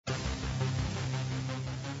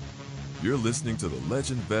You're listening to the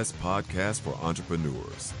Legend Vest podcast for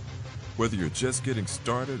entrepreneurs. Whether you're just getting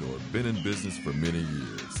started or been in business for many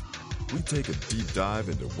years, we take a deep dive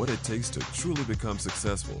into what it takes to truly become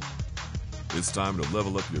successful. It's time to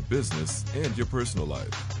level up your business and your personal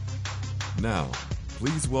life. Now,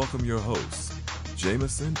 please welcome your hosts,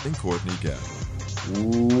 Jameson and Courtney Gavin.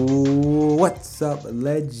 Ooh, what's up,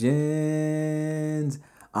 legends?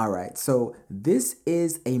 All right, so this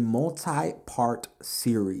is a multi-part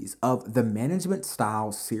series of the management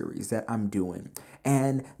style series that I'm doing.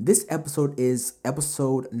 And this episode is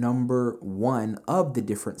episode number 1 of the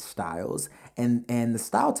different styles. And the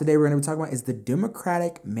style today we're going to be talking about is the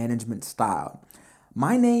democratic management style.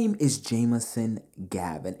 My name is Jameson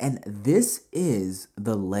Gavin, and this is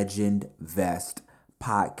the Legend Vest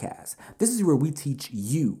podcast. This is where we teach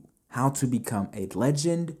you how to become a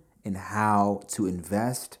legend and how to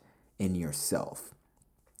invest in yourself.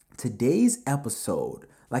 Today's episode,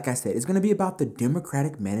 like I said, is going to be about the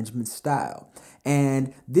democratic management style.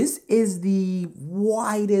 And this is the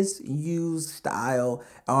widest used style,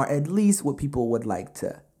 or at least what people would like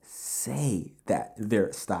to say that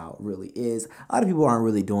their style really is. A lot of people aren't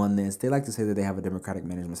really doing this. They like to say that they have a democratic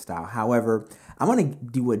management style. However, I'm going to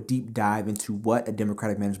do a deep dive into what a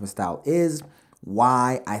democratic management style is,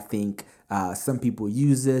 why I think some people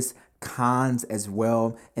use this, cons as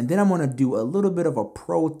well. And then I'm going to do a little bit of a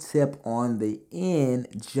pro tip on the end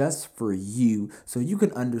just for you so you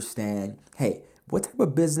can understand, hey, what type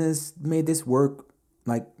of business made this work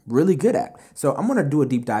like really good at? So I'm going to do a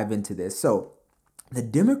deep dive into this. So the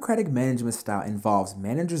democratic management style involves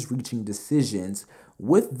managers reaching decisions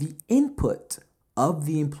with the input of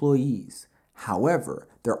the employees. However,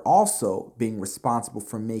 they're also being responsible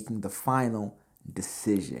for making the final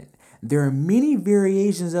decision. There are many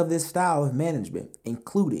variations of this style of management,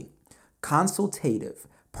 including consultative,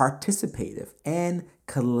 participative, and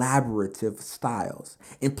collaborative styles.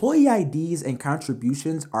 Employee IDs and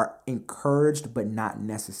contributions are encouraged but not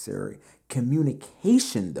necessary.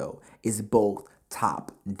 Communication, though, is both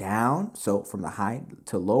top down, so from the high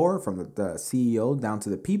to lower, from the CEO down to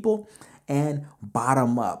the people, and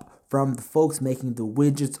bottom up, from the folks making the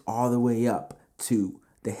widgets all the way up to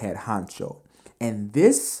the head honcho. And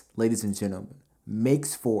this, ladies and gentlemen,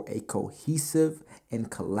 makes for a cohesive and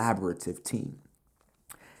collaborative team.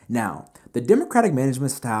 Now, the democratic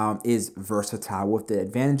management style is versatile, with the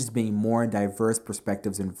advantages being more diverse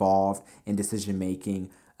perspectives involved in decision making.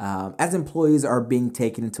 As employees are being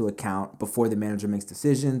taken into account before the manager makes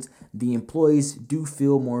decisions, the employees do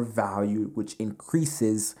feel more valued, which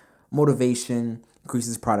increases motivation,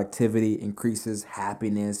 increases productivity, increases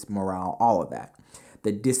happiness, morale, all of that.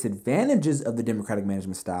 The disadvantages of the democratic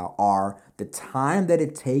management style are the time that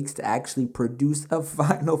it takes to actually produce a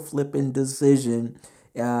final flipping decision.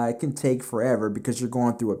 It can take forever because you're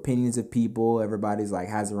going through opinions of people. Everybody's like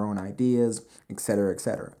has their own ideas, etc.,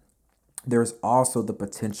 etc. There's also the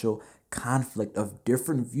potential conflict of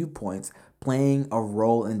different viewpoints playing a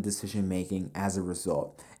role in decision making as a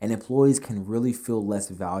result. And employees can really feel less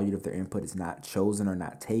valued if their input is not chosen or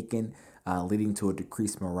not taken, leading to a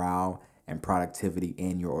decreased morale and productivity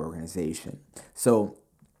in your organization. So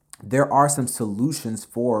there are some solutions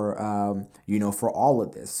for for all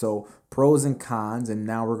of this. So pros and cons, and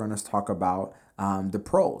now we're going to talk about the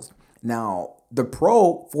pros. Now, the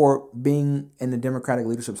pro for being in the democratic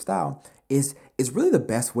leadership style is really the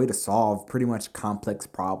best way to solve pretty much complex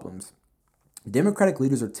problems. Democratic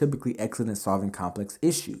leaders are typically excellent at solving complex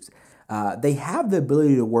issues. They have the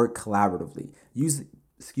ability to work collaboratively,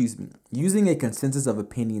 using a consensus of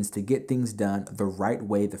opinions to get things done the right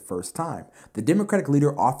way the first time. The democratic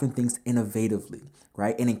leader often thinks innovatively,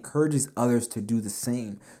 right, and encourages others to do the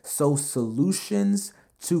same. So solutions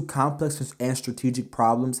to complex and strategic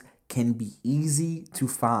problems can be easy to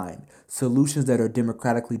find. Solutions that are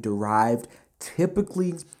democratically derived,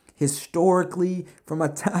 typically, historically, from a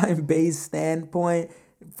time-based standpoint,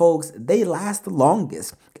 folks, they last the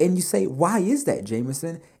longest. And you say, why is that,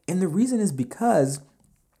 Jameson? And the reason is because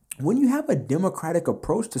when you have a democratic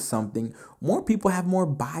approach to something, more people have more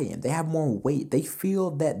buy-in. They have more weight. They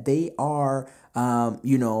feel that they are,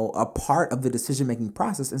 a part of the decision-making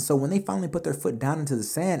process. And so when they finally put their foot down into the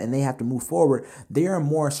sand and they have to move forward, they are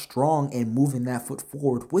more strong in moving that foot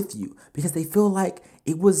forward with you because they feel like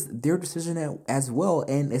it was their decision as well.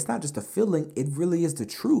 And it's not just a feeling. It really is the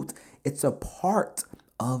truth. It's a part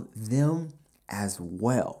of them as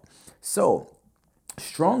well. So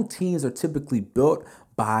strong teams are typically built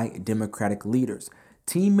by democratic leaders.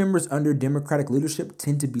 Team members under democratic leadership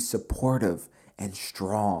tend to be supportive and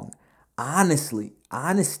strong.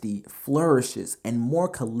 Honesty flourishes, and more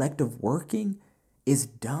collective working is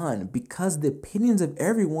done because the opinions of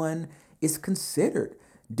everyone is considered.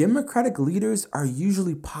 Democratic leaders are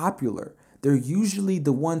usually popular. They're usually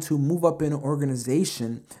the ones who move up in an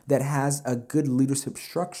organization that has a good leadership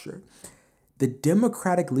structure. The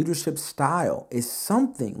democratic leadership style is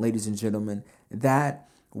something, ladies and gentlemen, that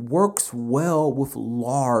works well with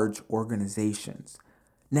large organizations.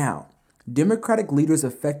 Now, democratic leaders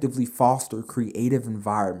effectively foster creative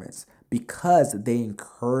environments because they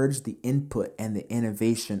encourage the input and the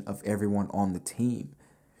innovation of everyone on the team.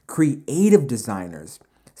 Creative designers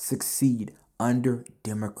succeed under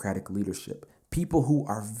democratic leadership. People who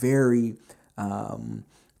are very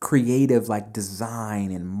creative, like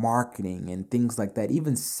design and marketing and things like that,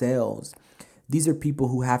 even sales. These are people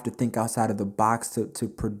who have to think outside of the box to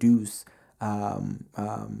produce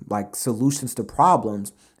like solutions to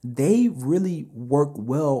problems. They really work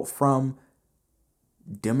well from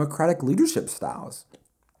democratic leadership styles.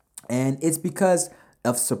 And it's because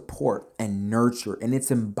of support and nurture, and it's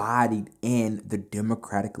embodied in the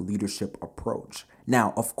democratic leadership approach.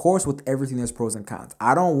 Now, of course, with everything, there's pros and cons.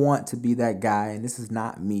 I don't want to be that guy, and this is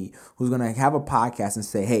not me, who's going to have a podcast and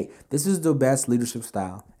say, hey, this is the best leadership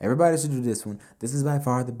style. Everybody should do this one. This is by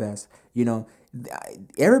far the best. You know,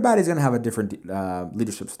 everybody's going to have a different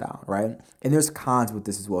leadership style, right? And there's cons with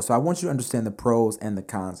this as well. So I want you to understand the pros and the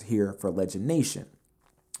cons here for Legend Nation.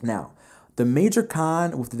 Now, the major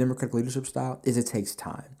con with the democratic leadership style is it takes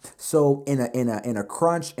time. So in a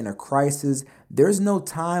crunch, in a crisis, there's no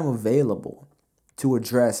time available to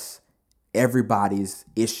address everybody's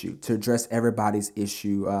issue,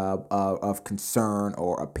 of concern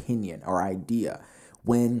or opinion or idea.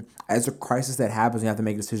 When as a crisis that happens, you have to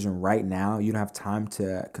make a decision right now. You don't have time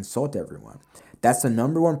to consult everyone. That's the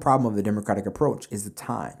number one problem of the democratic approach is the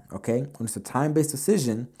time. Okay, when it's a time-based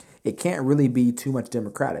decision, it can't really be too much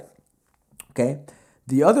democratic. Okay.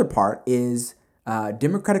 The other part is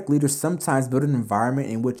democratic leaders sometimes build an environment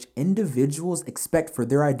in which individuals expect for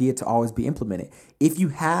their idea to always be implemented. If you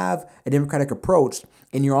have a democratic approach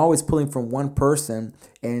and you're always pulling from one person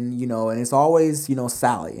and it's always,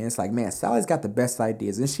 Sally, and it's like, man, Sally's got the best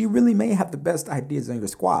ideas and she really may have the best ideas on your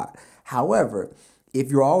squad. However,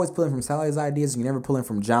 if you're always pulling from Sally's ideas and you're never pulling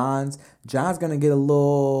from John's going to get a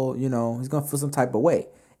little, he's going to feel some type of way.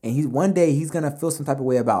 And one day he's going to feel some type of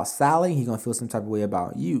way about Sally. He's going to feel some type of way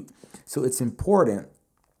about you. So it's important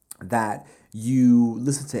that you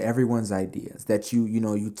listen to everyone's ideas, that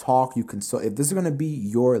you talk, you consult. If this is going to be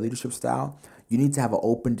your leadership style, you need to have an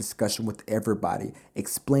open discussion with everybody.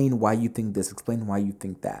 Explain why you think this, explain why you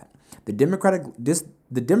think that. The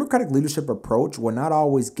democratic leadership approach will not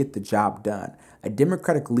always get the job done. A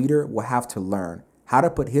democratic leader will have to learn how to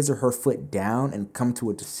put his or her foot down and come to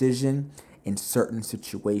a decision in certain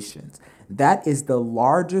situations. That is the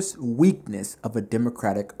largest weakness of a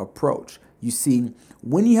democratic approach. You see,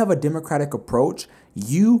 when you have a democratic approach,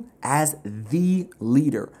 you as the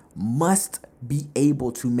leader must be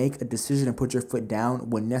able to make a decision and put your foot down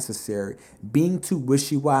when necessary. Being too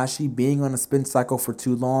wishy-washy, being on a spin cycle for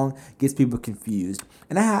too long gets people confused.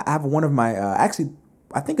 And I have one of my, I think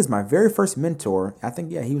it's my very first mentor.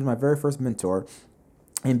 He was my very first mentor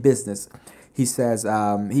in business. He says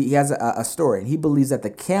he has a story, and he believes that the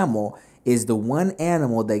camel is the one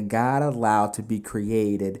animal that God allowed to be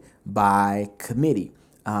created by committee.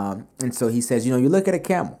 And so he says, you look at a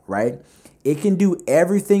camel, right? It can do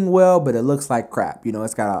everything well, but it looks like crap.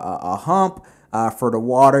 It's got a hump for the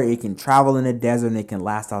water. It can travel in the desert, and it can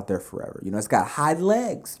last out there forever. It's got hind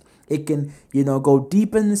legs. It can, go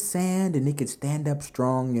deep in the sand, and it can stand up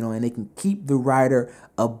strong, and it can keep the rider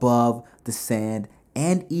above the sand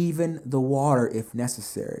and even the water if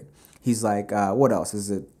necessary. He's like, what else? Is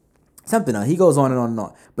it something else? He goes on and on and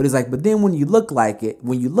on. But he's like, but then when you look at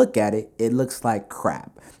it, it looks like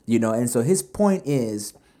crap. And so his point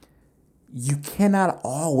is, you cannot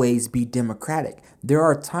always be democratic. There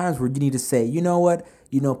are times where you need to say, you know what?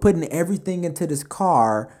 Putting everything into this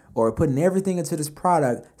car or putting everything into this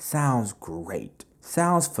product sounds great.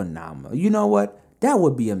 Sounds phenomenal. You know what? That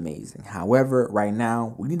would be amazing. However, right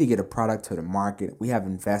now, we need to get a product to the market. We have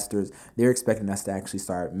investors. They're expecting us to actually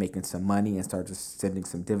start making some money and start just sending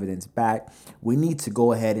some dividends back. We need to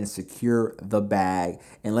go ahead and secure the bag,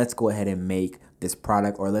 and let's go ahead and make this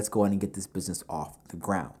product, or let's go ahead and get this business off the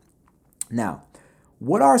ground. Now,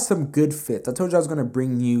 what are some good fits? I told you I was going to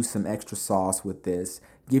bring you some extra sauce with this,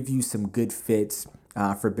 give you some good fits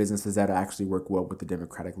for businesses that actually work well with the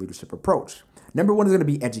democratic leadership approach. Number one is going to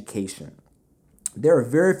be education. There are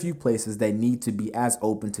very few places that need to be as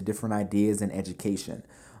open to different ideas and education.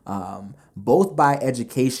 both by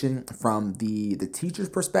education from the teacher's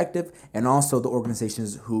perspective and also the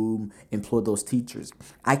organizations who employ those teachers.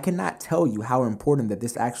 I cannot tell you how important that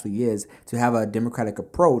this actually is to have a democratic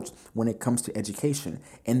approach when it comes to education.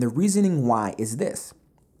 And the reasoning why is this.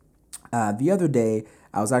 The other day,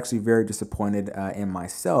 I was actually very disappointed in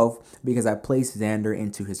myself because I placed Xander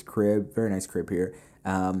into his crib, very nice crib here,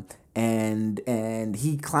 and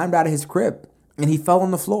he climbed out of his crib and he fell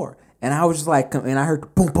on the floor. And I was just like, and I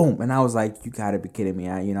heard boom, boom, and I was like, you gotta be kidding me!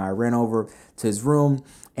 I ran over to his room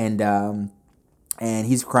and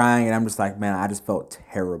he's crying, and I'm just like, man, I just felt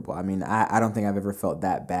terrible. I mean, I don't think I've ever felt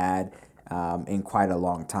that bad in quite a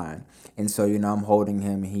long time. And so, I'm holding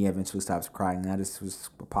him, and he eventually stops crying, and I just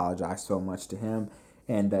apologize so much to him.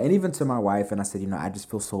 And even to my wife, and I said, I just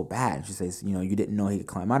feel so bad. And she says, you didn't know he could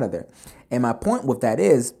climb out of there. And my point with that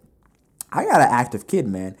is, I got an active kid,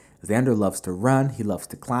 man. Xander loves to run. He loves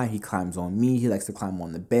to climb. He climbs on me. He likes to climb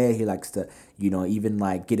on the bed. He likes to, even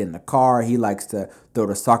like get in the car. He likes to throw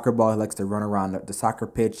the soccer ball. He likes to run around the soccer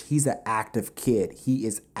pitch. He's an active kid. He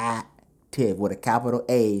is active with a capital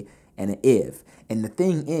A and an if. And the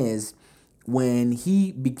thing is, when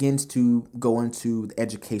he begins to go into the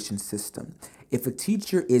education system, if a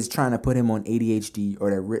teacher is trying to put him on ADHD or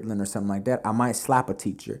their Ritalin or something like that, I might slap a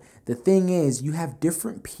teacher. The thing is, you have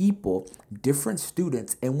different people, different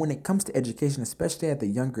students, and when it comes to education, especially at the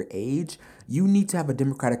younger age, you need to have a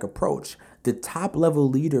democratic approach. The top level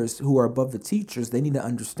leaders who are above the teachers, they need to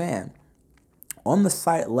understand. On the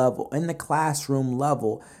site level, in the classroom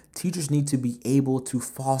level, teachers need to be able to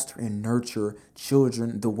foster and nurture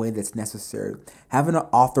children the way that's necessary. Having an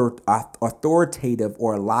authoritative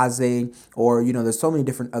or laissez, or, there's so many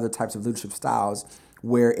different other types of leadership styles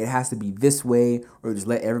where it has to be this way or just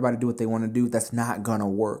let everybody do what they want to do. That's not going to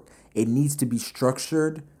work. It needs to be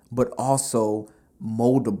structured, but also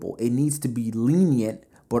moldable. It needs to be lenient,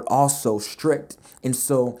 but also strict. And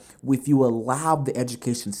so if you allow the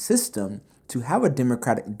education system to have a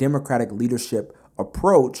democratic leadership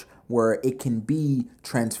approach where it can be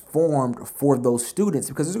transformed for those students,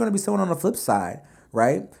 because there's going to be someone on the flip side,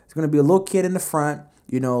 right? There's going to be a little kid in the front,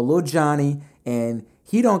 little Johnny, and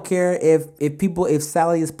he don't care if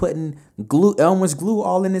Sally is putting Elmer's glue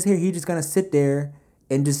all in his hair. He's just going to sit there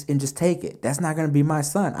and just take it. That's not going to be my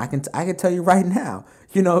son. I can tell you right now,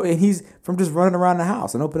 and he's from just running around the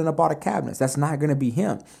house and opening up all the cabinets. That's not going to be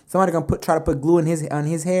him. Somebody going to try to put glue on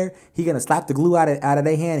his hair. He going to slap the glue out of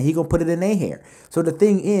their hand. And he going to put it in their hair. So the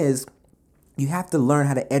thing is, you have to learn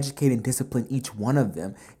how to educate and discipline each one of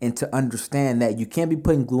them, and to understand that you can't be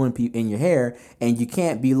putting glue in your hair, and you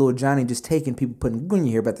can't be little Johnny just taking people putting glue in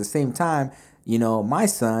your hair. But at the same time, my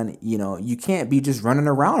son, you can't be just running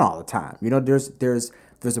around all the time.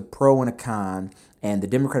 There's a pro and a con, and the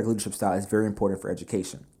democratic leadership style is very important for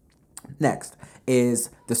education. Next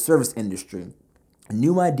is the service industry.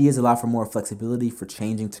 New ideas allow for more flexibility for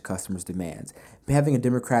changing to customers' demands. Having a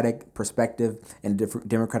democratic perspective and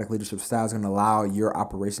democratic leadership style is going to allow your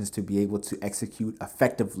operations to be able to execute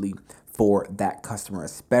effectively for that customer,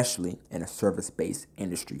 especially in a service-based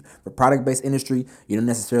industry. For product-based industry, you don't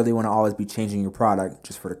necessarily want to always be changing your product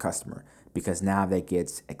just for the customer, because now that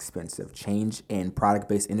gets expensive. Change in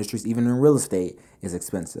product-based industries, even in real estate, is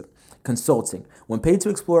expensive. Consulting. When paid to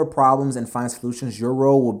explore problems and find solutions, your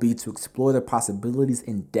role will be to explore the possibilities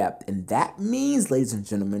in depth. And that means, ladies and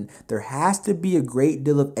gentlemen, there has to be a great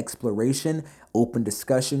deal of exploration, open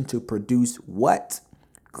discussion to produce what?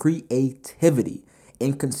 Creativity.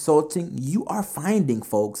 In consulting, you are finding,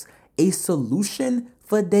 folks, a solution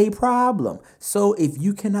for their problem. So if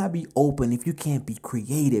you cannot be open, if you can't be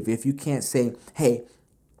creative, if you can't say, hey,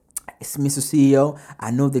 it's Mr. CEO, I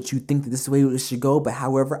know that you think that this is the way it should go, but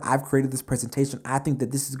however, I've created this presentation. I think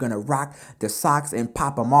that this is going to rock their socks and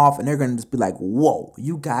pop them off, and they're going to just be like, whoa,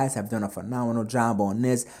 you guys have done a phenomenal job on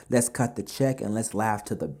this. Let's cut the check and let's laugh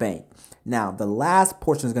to the bank. Now, the last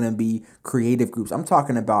portion is going to be creative groups. I'm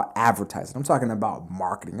talking about advertising. I'm talking about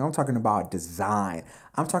marketing. I'm talking about design.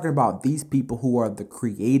 I'm talking about these people who are the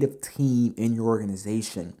creative team in your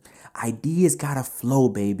organization. Ideas gotta flow,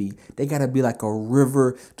 baby. They gotta be like a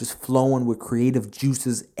river just flowing with creative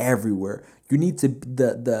juices everywhere. You need to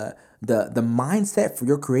the mindset for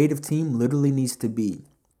your creative team literally needs to be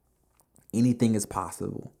anything is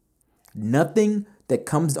possible. Nothing that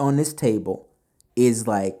comes on this table is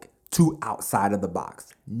like too outside of the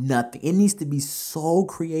box. Nothing. It needs to be so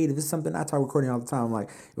creative. This is something I talk recording all the time. Like,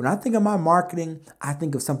 when I think of my marketing, I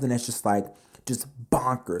think of something that's just like just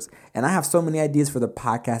bonkers. And I have so many ideas for the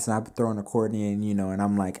podcast, and I've thrown a chord in, and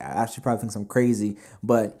I'm like, I actually probably think I'm crazy,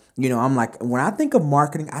 but I'm like, when I think of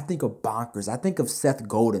marketing, I think of bonkers. I think of Seth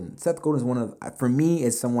Godin. Seth Godin for me,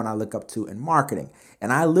 is someone I look up to in marketing,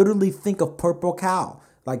 and I literally think of Purple Cow.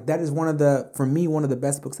 Like, that is for me, one of the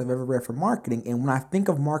best books I've ever read for marketing. And when I think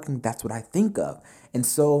of marketing, that's what I think of. And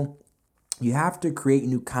so you have to create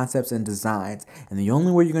new concepts and designs. And the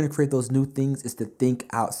only way you're going to create those new things is to think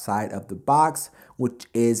outside of the box, which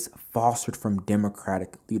is fostered from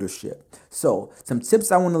democratic leadership. So some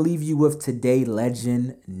tips I want to leave you with today,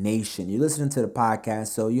 Legend Nation. You're listening to the podcast,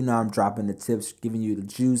 so I'm dropping the tips, giving you the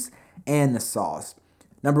juice and the sauce.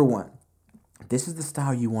 Number one, this is the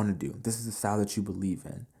style you want to do. This is the style that you believe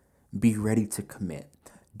in. Be ready to commit.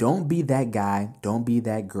 Don't be that guy, don't be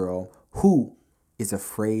that girl who is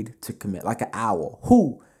afraid to commit, like an owl,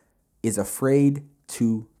 who is afraid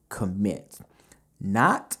to commit.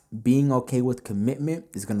 Not being okay with commitment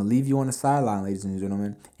is going to leave you on the sideline, ladies and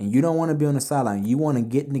gentlemen, and you don't want to be on the sideline. You want to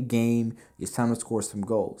get in the game. It's time to score some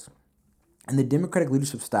goals. In the democratic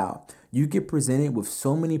leadership style, you get presented with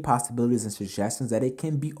so many possibilities and suggestions that it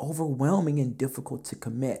can be overwhelming and difficult to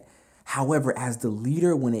commit. However, as the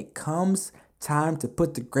leader, when it comes time to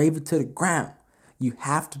put the gravy to the ground, you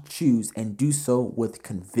have to choose and do so with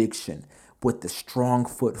conviction, with the strong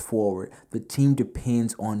foot forward. The team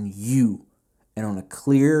depends on you and on a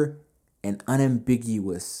clear and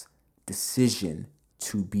unambiguous decision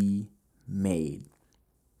to be made.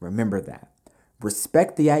 Remember that.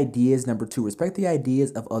 Respect the ideas. Number two, respect the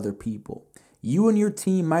ideas of other people. You and your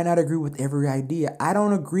team might not agree with every idea. I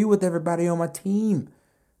don't agree with everybody on my team.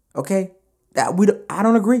 Okay? I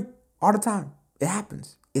don't agree all the time. It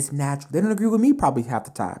happens. It's natural. They don't agree with me probably half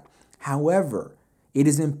the time. However, it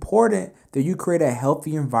is important that you create a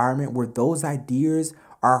healthy environment where those ideas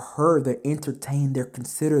are heard, they're entertained, they're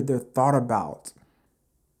considered, they're thought about.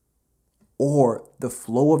 Or the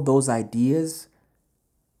flow of those ideas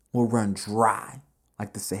will run dry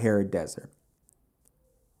like the Sahara Desert.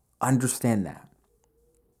 Understand that.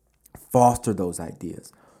 Foster those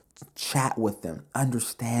ideas. Chat with them.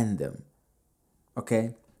 Understand them.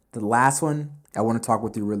 Okay? The last one, I want to talk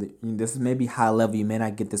with you really. This is maybe high level. You may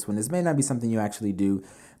not get this one. This may not be something you actually do,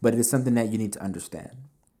 but it is something that you need to understand.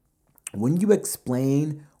 When you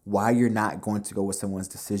explain why you're not going to go with someone's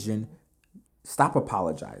decision, stop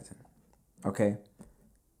apologizing. Okay?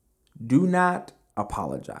 Do not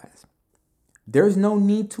apologize. There's no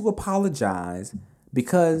need to apologize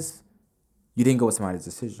because you didn't go with somebody's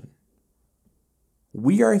decision.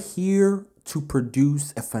 We are here to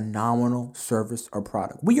produce a phenomenal service or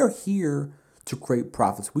product. We are here to create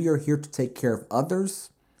profits. We are here to take care of others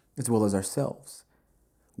as well as ourselves.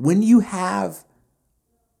 When you have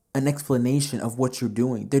an explanation of what you're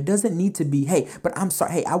doing, there doesn't need to be, hey, but I'm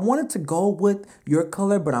sorry. Hey, I wanted to go with your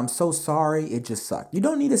color, but I'm so sorry. It just sucked. You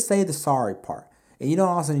don't need to say the sorry part. And you don't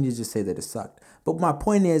also need to just say that it sucked. But my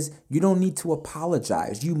point is, you don't need to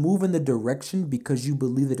apologize. You move in the direction because you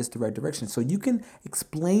believe that it's the right direction. So you can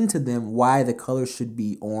explain to them why the color should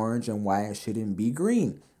be orange and why it shouldn't be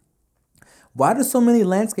green. Why do so many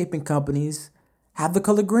landscaping companies have the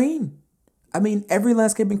color green? I mean, every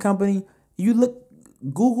landscaping company,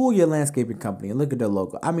 Google your landscaping company and look at their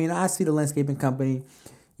logo. I mean, I see the landscaping company,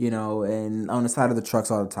 and on the side of the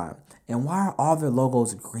trucks all the time. And why are all their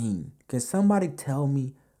logos green? Can somebody tell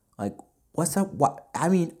me, what's up?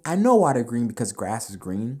 I know why they're green because grass is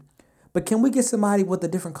green. But can we get somebody with a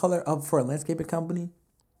different color up for a landscaping company?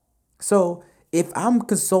 So if I'm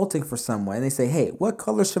consulting for someone and they say, hey, what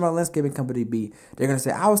color should my landscaping company be? They're going to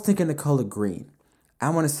say, I was thinking the color green. I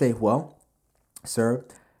want to say, well, sir,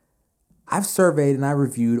 I've surveyed and I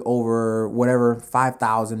reviewed over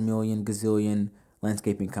 5,000 million gazillion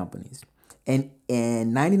landscaping companies. And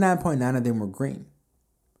 99.9 of them were green.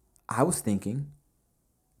 I was thinking,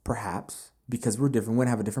 perhaps, because we're different, we're going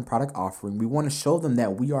to have a different product offering. We want to show them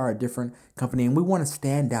that we are a different company and we want to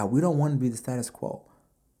stand out. We don't want to be the status quo.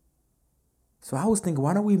 So I was thinking,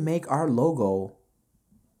 why don't we make our logo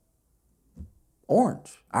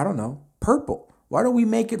orange? I don't know, purple. Why don't we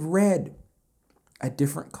make it red? A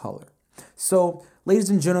different color. So, ladies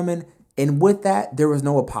and gentlemen, and with that, there was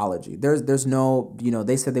no apology. There's no,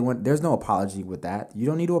 they said there's no apology with that. You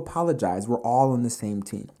don't need to apologize. We're all on the same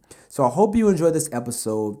team. So I hope you enjoyed this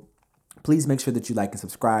episode. Please make sure that you like and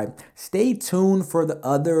subscribe. Stay tuned for the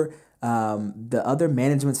other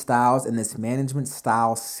management styles in this management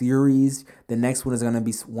style series. The next one is going to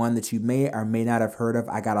be one that you may or may not have heard of.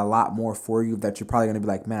 I got a lot more for you that you're probably going to be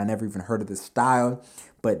like, man, I never even heard of this style.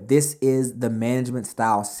 But this is the management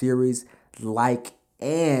style series. Like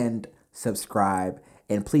and subscribe.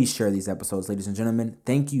 And please share these episodes, ladies and gentlemen.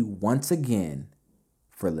 Thank you once again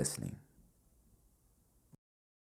for listening.